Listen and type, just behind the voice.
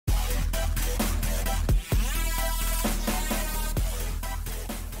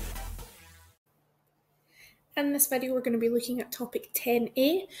In this video, we're going to be looking at topic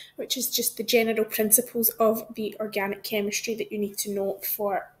 10A, which is just the general principles of the organic chemistry that you need to know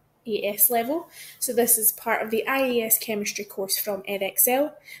for AS level. So this is part of the IAS chemistry course from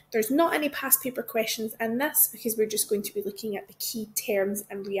Edexcel. There's not any past paper questions in this because we're just going to be looking at the key terms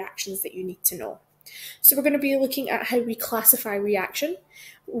and reactions that you need to know. So we're going to be looking at how we classify reaction.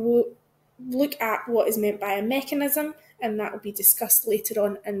 We'll look at what is meant by a mechanism, and that will be discussed later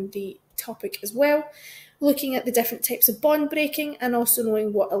on in the topic as well. Looking at the different types of bond breaking and also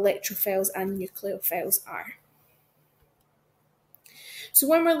knowing what electrophiles and nucleophiles are. So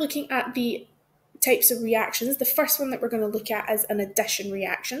when we're looking at the types of reactions, the first one that we're going to look at is an addition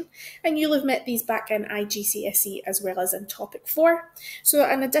reaction, and you'll have met these back in IGCSE as well as in topic 4. So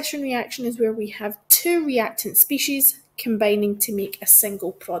an addition reaction is where we have two reactant species combining to make a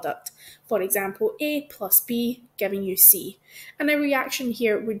single product. For example, A plus B giving you C. And a reaction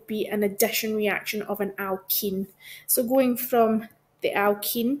here would be an addition reaction of an alkene. So going from the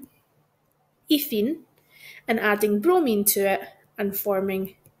alkene, ethene, and adding bromine to it and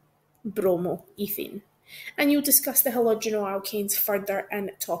forming bromoethene. And you'll discuss the halogenoalkanes further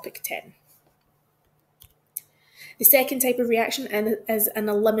in topic 10. The second type of reaction is an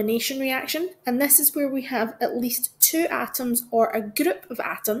elimination reaction, and this is where we have at least two atoms or a group of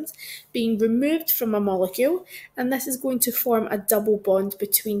atoms being removed from a molecule, and this is going to form a double bond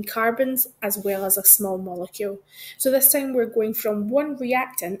between carbons as well as a small molecule. So this time we're going from one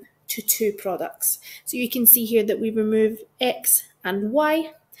reactant to two products. So you can see here that we remove X and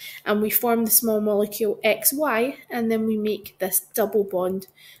Y, and we form the small molecule XY, and then we make this double bond.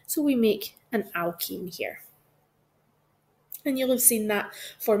 So we make an alkene here. And you'll have seen that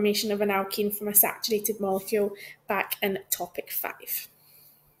formation of an alkene from a saturated molecule back in topic 5.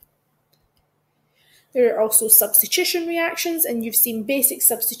 There are also substitution reactions, and you've seen basic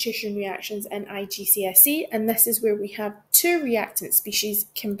substitution reactions in IGCSE, and this is where we have two reactant species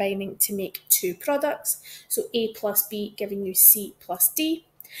combining to make two products. So A plus B giving you C plus D.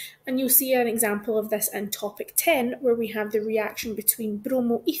 And you'll see an example of this in topic 10, where we have the reaction between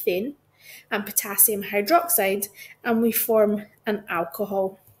bromoethane and potassium hydroxide, and we form an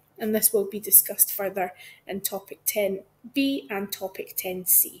alcohol. And this will be discussed further in topic 10B and topic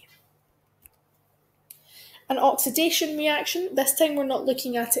 10C. An oxidation reaction, this time we're not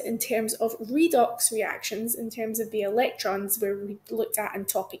looking at it in terms of redox reactions, in terms of the electrons where we looked at in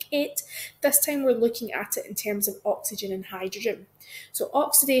topic 8. This time we're looking at it in terms of oxygen and hydrogen. So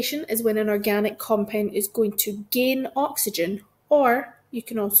oxidation is when an organic compound is going to gain oxygen, or you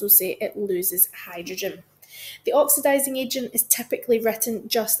can also say it loses hydrogen. The oxidizing agent is typically written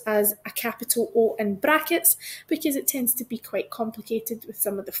just as a capital O in brackets because it tends to be quite complicated with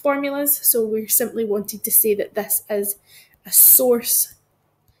some of the formulas. So we're simply wanting to say that this is a source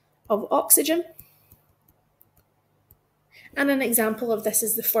of oxygen. And an example of this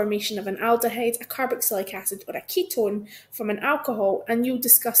is the formation of an aldehyde, a carboxylic acid, or a ketone from an alcohol, and you'll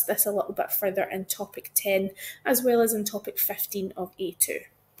discuss this a little bit further in topic 10 as well as in topic 15 of A2.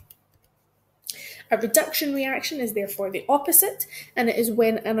 A reduction reaction is therefore the opposite, and it is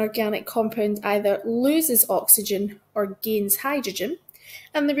when an organic compound either loses oxygen or gains hydrogen.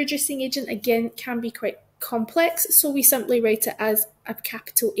 And the reducing agent again can be quite complex, so we simply write it as a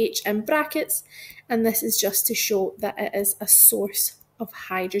capital H in brackets, and this is just to show that it is a source of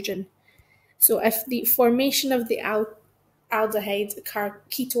hydrogen. So if the formation of the aldehyde,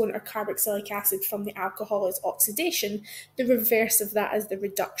 ketone or carboxylic acid from the alcohol is oxidation, the reverse of that is the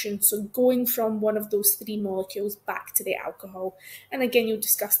reduction, so going from one of those three molecules back to the alcohol. And again, you'll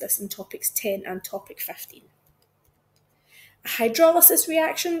discuss this in topics 10 and topic 15. A hydrolysis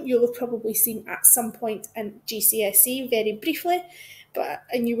reaction you'll have probably seen at some point in GCSE very briefly,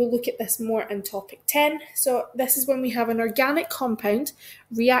 and you will look at this more in topic 10. So this is when we have an organic compound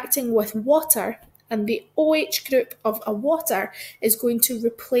reacting with water, and the OH group of a water is going to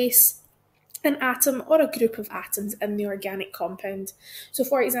replace an atom or a group of atoms in the organic compound. So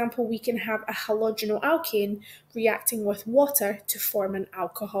for example, we can have a halogenoalkane reacting with water to form an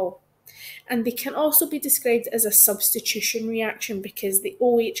alcohol. And they can also be described as a substitution reaction because the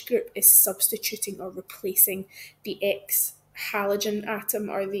OH group is substituting or replacing the X halogen atom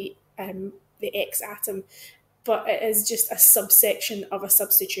or the X atom, but it is just a subsection of a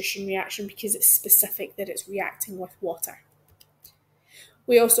substitution reaction because it's specific that it's reacting with water.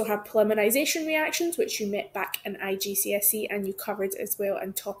 We also have polymerization reactions, which you met back in IGCSE and you covered as well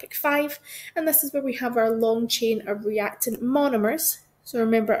in topic 5, and this is where we have our long chain of reactant monomers. So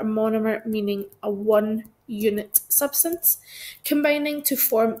remember, a monomer meaning a one unit substance, combining to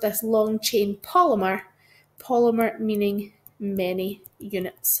form this long chain polymer, polymer meaning many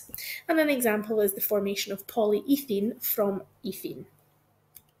units. And an example is the formation of polyethene from ethene.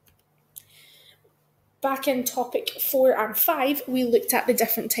 Back in topic 4 and 5, we looked at the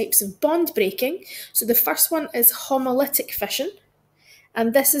different types of bond breaking. So the first one is homolytic fission,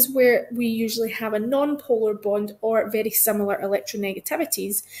 and this is where we usually have a non-polar bond or very similar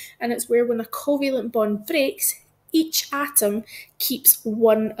electronegativities, and it's where when a covalent bond breaks, each atom keeps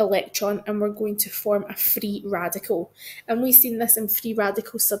one electron and we're going to form a free radical. And we've seen this in free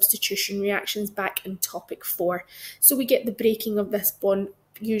radical substitution reactions back in topic 4. So we get the breaking of this bond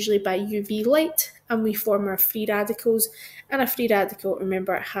usually by UV light, and we form our free radicals. And a free radical,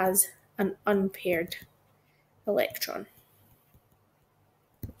 remember, it has an unpaired electron.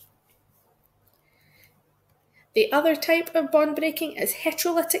 The other type of bond breaking is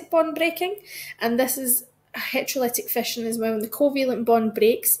heterolytic bond breaking, and this is a heterolytic fission is when the covalent bond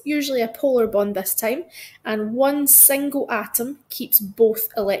breaks, usually a polar bond this time, and one single atom keeps both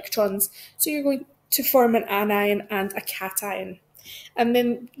electrons. So you're going to form an anion and a cation. And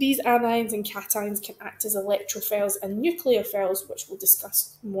then these anions and cations can act as electrophiles and nucleophiles, which we'll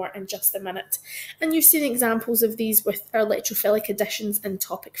discuss more in just a minute. And you've seen examples of these with our electrophilic additions in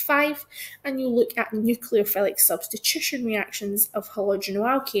topic 5, and you'll look at nucleophilic substitution reactions of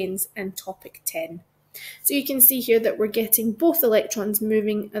halogenoalkanes in topic 10. So you can see here that we're getting both electrons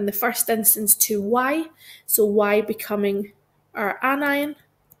moving in the first instance to Y, so Y becoming our anion,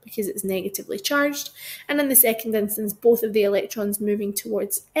 because it's negatively charged, and in the second instance both of the electrons moving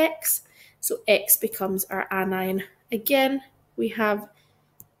towards X, so X becomes our anion. Again, we have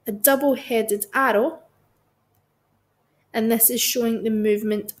a double-headed arrow, and this is showing the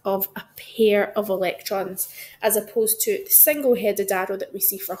movement of a pair of electrons, as opposed to the single-headed arrow that we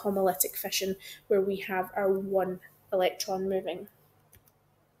see for homolytic fission, where we have our one electron moving.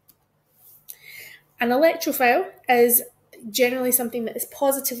 An electrophile is generally something that is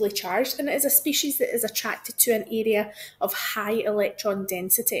positively charged, and it is a species that is attracted to an area of high electron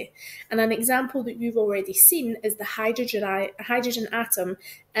density. And an example that you've already seen is the hydrogen atom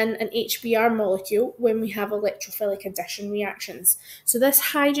in an HBr molecule when we have electrophilic addition reactions. So this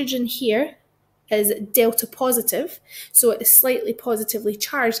hydrogen here is delta positive, so it is slightly positively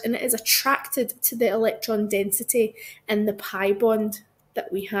charged, and it is attracted to the electron density in the pi bond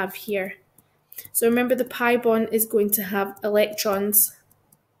that we have here. So remember, the pi bond is going to have electrons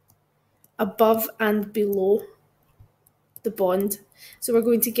above and below the bond. So we're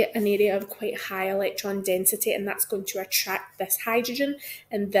going to get an area of quite high electron density, and that's going to attract this hydrogen,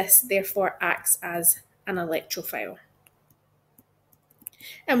 and this therefore acts as an electrophile.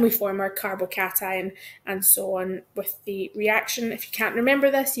 And we form our carbocation and so on with the reaction. If you can't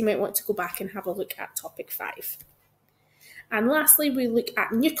remember this, you might want to go back and have a look at topic 5. And lastly, we look at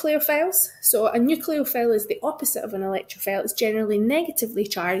nucleophiles. So a nucleophile is the opposite of an electrophile. It's generally negatively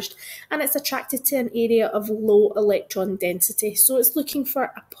charged, and it's attracted to an area of low electron density. So it's looking for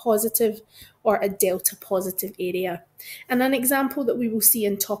a positive or a delta positive area. And an example that we will see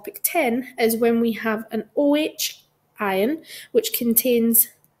in topic 10 is when we have an OH ion, which contains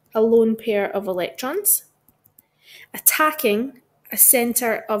a lone pair of electrons, attacking a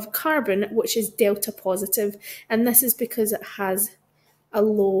centre of carbon which is delta positive, and this is because it has a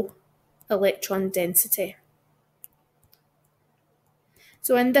low electron density.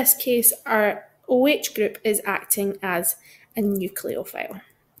 So in this case, our OH group is acting as a nucleophile.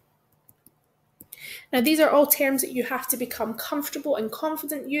 Now, these are all terms that you have to become comfortable and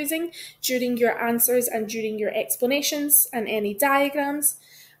confident using during your answers and during your explanations and any diagrams.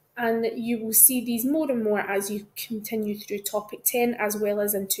 And you will see these more and more as you continue through topic 10 as well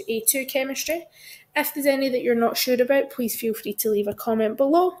as into A2 chemistry. If there's any that you're not sure about, please feel free to leave a comment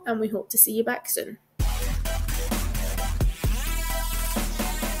below, and we hope to see you back soon.